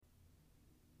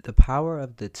The power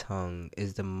of the tongue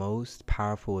is the most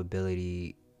powerful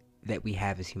ability that we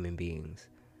have as human beings.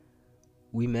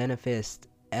 We manifest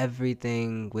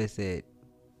everything with it.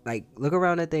 Like, look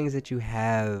around at things that you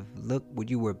have. Look what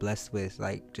you were blessed with,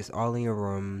 like, just all in your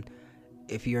room.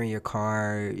 If you're in your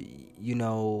car,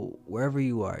 wherever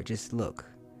you are, just look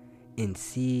and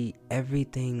see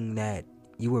everything that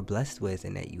you were blessed with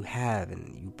and that you have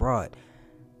and you brought.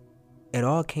 It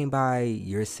all came by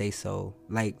your say-so.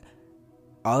 Like,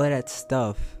 all of that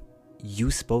stuff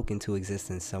you spoke into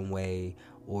existence some way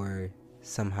or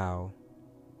somehow.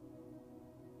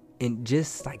 And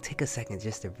just like take a second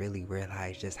just to really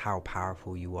realize just how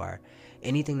powerful you are.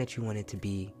 Anything that you wanted to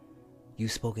be, you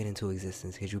spoke it into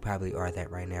existence, because you probably are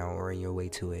that right now or in your way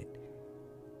to it.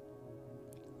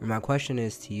 And my question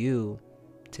is to you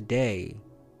today,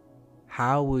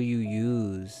 how will you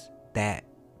use that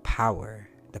power,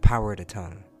 the power of the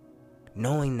tongue,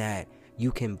 knowing that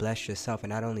you can bless yourself, and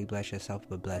not only bless yourself,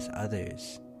 but bless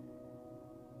others?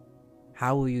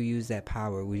 How will you use that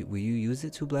power? Will you use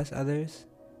it to bless others?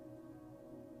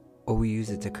 Or will you use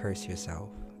it to curse yourself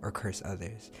or curse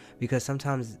others? Because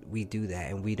sometimes we do that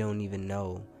and we don't even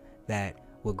know that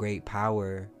with great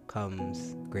power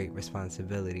comes great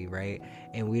responsibility, right?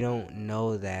 And we don't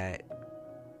know that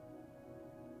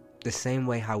the same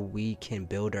way how we can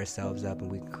build ourselves up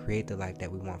and we can create the life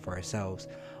that we want for ourselves,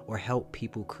 or help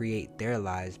people create their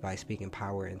lives by speaking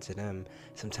power into them,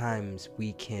 sometimes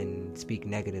we can speak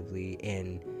negatively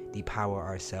and depower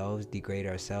ourselves, degrade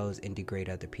ourselves, and degrade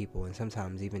other people, and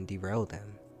sometimes even derail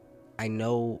them. I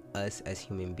know us as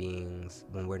human beings,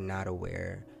 when we're not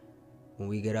aware, when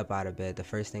we get up out of bed, the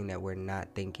first thing that we're not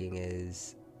thinking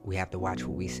is we have to watch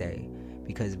what we say,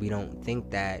 because we don't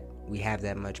think that we have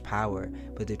that much power.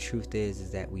 But the truth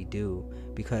is that we do,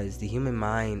 because the human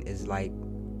mind is like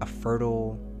a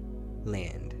fertile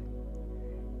land.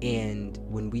 And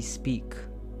when we speak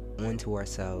onto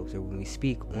ourselves, or when we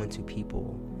speak onto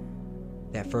people,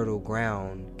 that fertile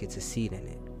ground gets a seed in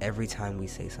it every time we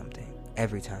say something,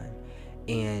 every time.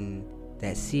 And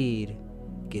that seed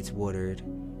gets watered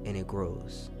and it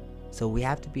grows. So we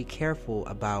have to be careful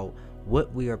about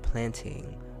what we are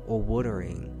planting or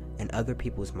watering in other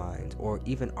people's minds, or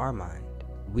even our mind.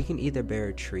 We can either bear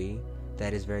a tree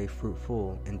that is very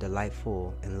fruitful and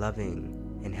delightful and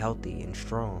loving and healthy and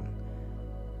strong,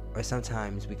 or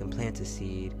sometimes we can plant a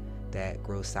seed that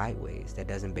grows sideways, that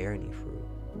doesn't bear any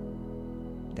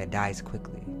fruit, that dies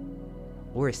quickly,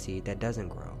 or a seed that doesn't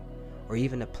grow, or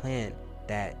even a plant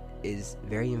that is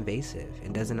very invasive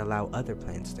and doesn't allow other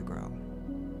plants to grow.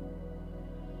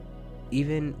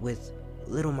 Even with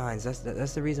little minds,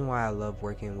 that's the reason why I love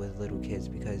working with little kids,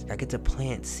 because I get to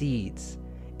plant seeds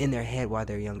in their head while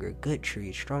they're younger. Good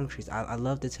trees, strong trees. I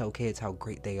love to tell kids how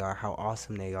great they are, how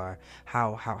awesome they are,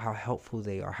 how helpful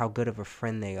they are, how good of a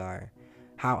friend they are,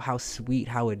 how sweet,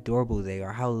 how adorable they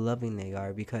are, how loving they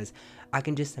are, because I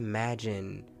can just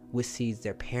imagine what seeds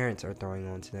their parents are throwing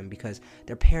onto them, because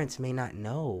their parents may not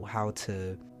know how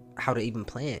to even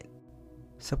plant.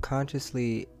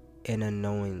 Subconsciously and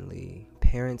unknowingly,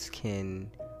 parents can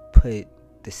put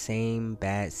the same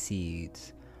bad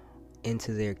seeds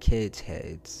into their kids'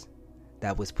 heads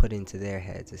that was put into their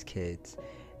heads as kids,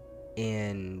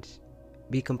 and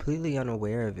be completely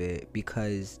unaware of it,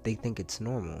 because they think it's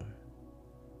normal.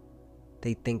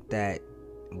 They think that,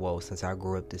 well, since I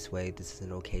grew up this way, this is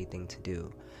an okay thing to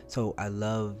do. So I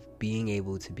love being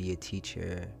able to be a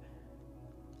teacher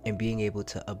and being able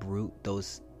to uproot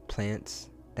those plants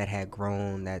that had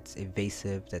grown, that's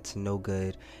invasive, that's no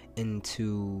good,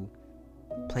 into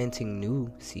planting new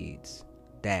seeds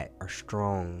that are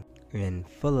strong and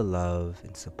full of love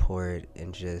and support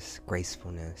and just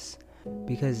gracefulness.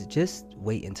 Because just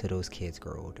wait until those kids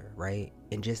grow older, right?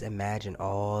 And just imagine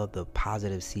all the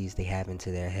positive seeds they have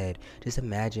into their head. Just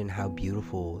imagine how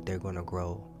beautiful they're going to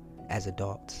grow as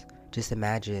adults. Just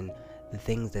imagine the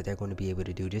things that they're going to be able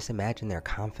to do. Just imagine their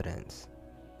confidence,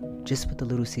 just with the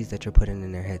little seeds that you're putting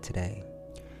in their head today.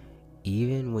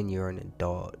 Even when you're an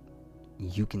adult,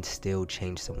 you can still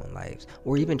change someone's lives,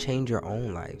 or even change your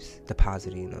own lives,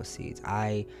 depositing those seeds.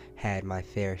 I had my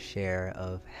fair share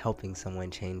of helping someone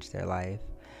change their life,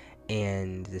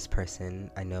 and this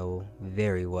person I know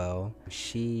very well,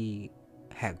 she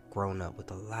had grown up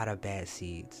with a lot of bad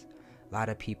seeds. A lot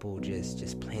of people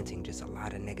just planting just a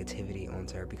lot of negativity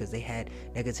onto her, because they had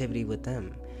negativity with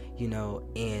them,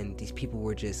 and these people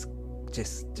were just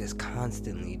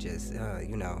constantly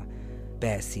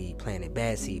bad seed planted,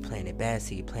 bad seed planted, bad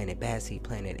seed planted, bad seed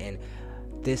planted. And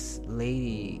this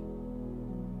lady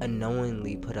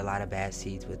unknowingly put a lot of bad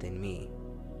seeds within me.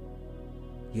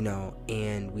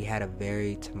 and we had a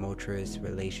very tumultuous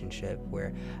relationship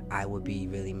where I would be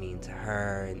really mean to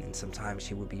her, and sometimes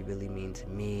she would be really mean to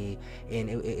me, and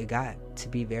it got to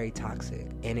be very toxic,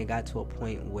 and it got to a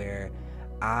point where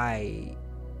I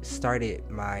started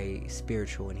my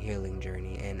spiritual and healing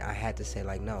journey, and I had to say,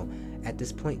 like, no, at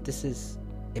this point, this is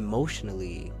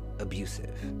emotionally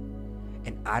abusive,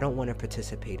 and I don't want to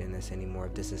participate in this anymore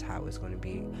if this is how it's going to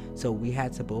be. So we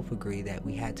had to both agree that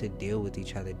we had to deal with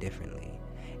each other differently.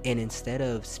 And instead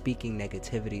of speaking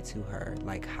negativity to her,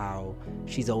 like how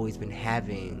she's always been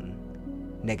having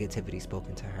negativity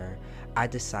spoken to her, I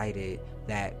decided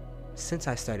that since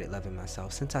I started loving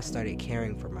myself, since I started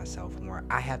caring for myself more,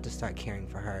 I have to start caring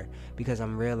for her, because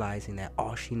I'm realizing that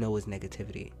all she knows is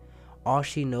negativity. All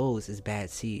she knows is bad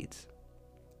seeds.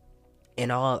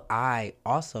 And all I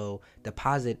also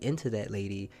deposit into that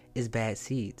lady is bad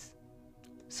seeds.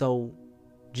 So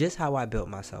just how I built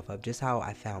myself up, just how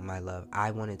I found my love,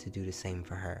 I wanted to do the same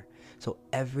for her. So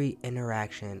every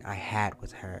interaction I had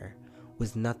with her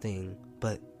was nothing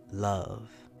but love.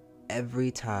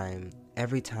 Every time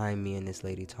me and this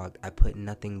lady talked, I put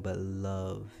nothing but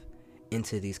love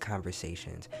into these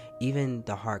conversations. Even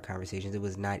the hard conversations, it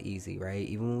was not easy, right?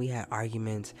 Even when we had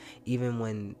arguments, even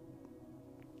when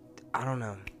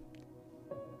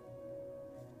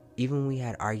we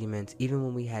had arguments, even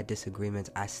when we had disagreements,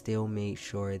 I still made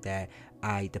sure that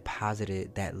I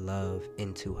deposited that love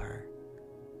into her,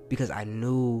 because I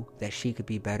knew that she could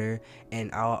be better,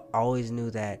 and I always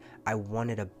knew that I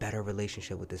wanted a better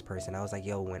relationship with this person. I was like,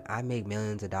 yo, when I make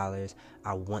millions of dollars,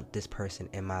 I want this person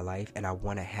in my life, and I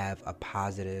want to have a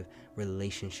positive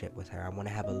relationship with her. I want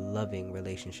to have a loving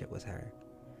relationship with her.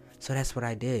 So that's what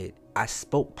I did. I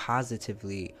spoke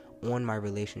positively on my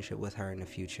relationship with her in the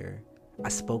future. I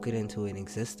spoke it into an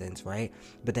existence, right?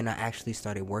 But then I actually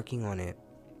started working on it.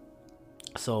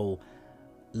 So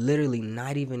literally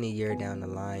not even a year down the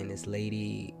line, this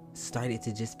lady started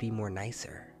to just be more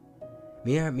nicer.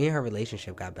 Me and her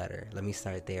relationship got better. Let me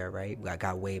start there, right? I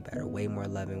got way better, way more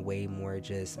loving, way more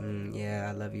just, yeah,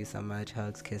 I love you so much,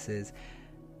 hugs, kisses.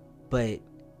 But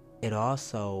it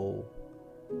also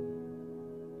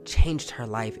changed her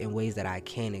life in ways that I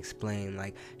can't explain.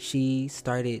 Like, she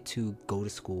started to go to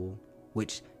school,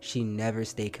 which she never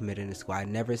stayed committed in school. I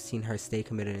never seen her stay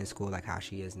committed in school like how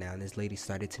she is now. And this lady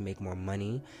started to make more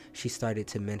money. She started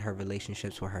to mend her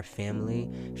relationships with her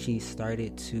family. She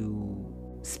started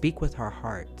to speak with her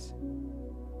heart.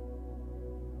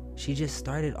 She just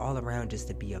started all around just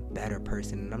to be a better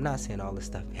person. And I'm not saying all this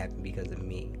stuff happened because of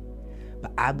me,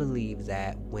 but I believe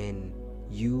that when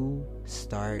you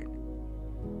start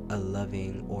a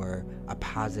loving or a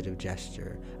positive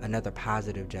gesture, another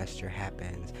positive gesture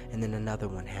happens, and then another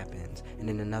one happens, and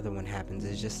then another one happens.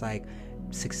 It's just like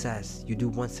success. You do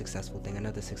one successful thing,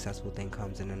 another successful thing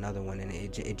comes, and another one, and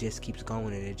it just keeps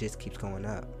going, and it just keeps going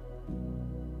up.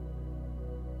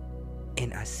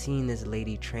 And I seen this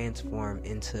lady transform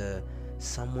into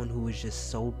someone who is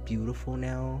just so beautiful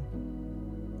now,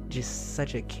 just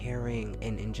such a caring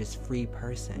and just free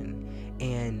person.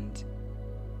 And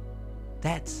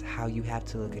that's how you have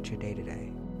to look at your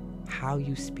day-to-day. How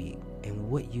you speak and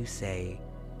what you say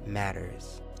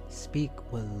matters. Speak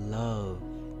with love,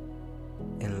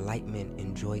 enlightenment,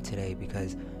 and joy today,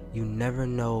 because you never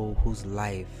know whose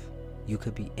life you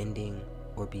could be ending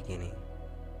or beginning.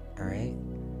 Alright?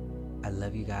 I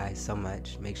love you guys so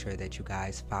much. Make sure that you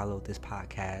guys follow this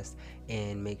podcast,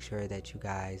 and make sure that you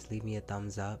guys leave me a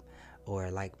thumbs up or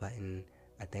a like button.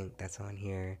 I think that's on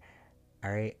here.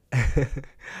 All right.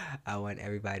 I want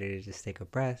everybody to just take a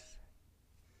breath.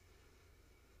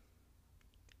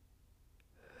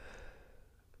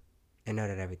 And know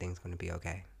that everything's going to be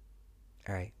okay.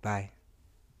 All right. Bye.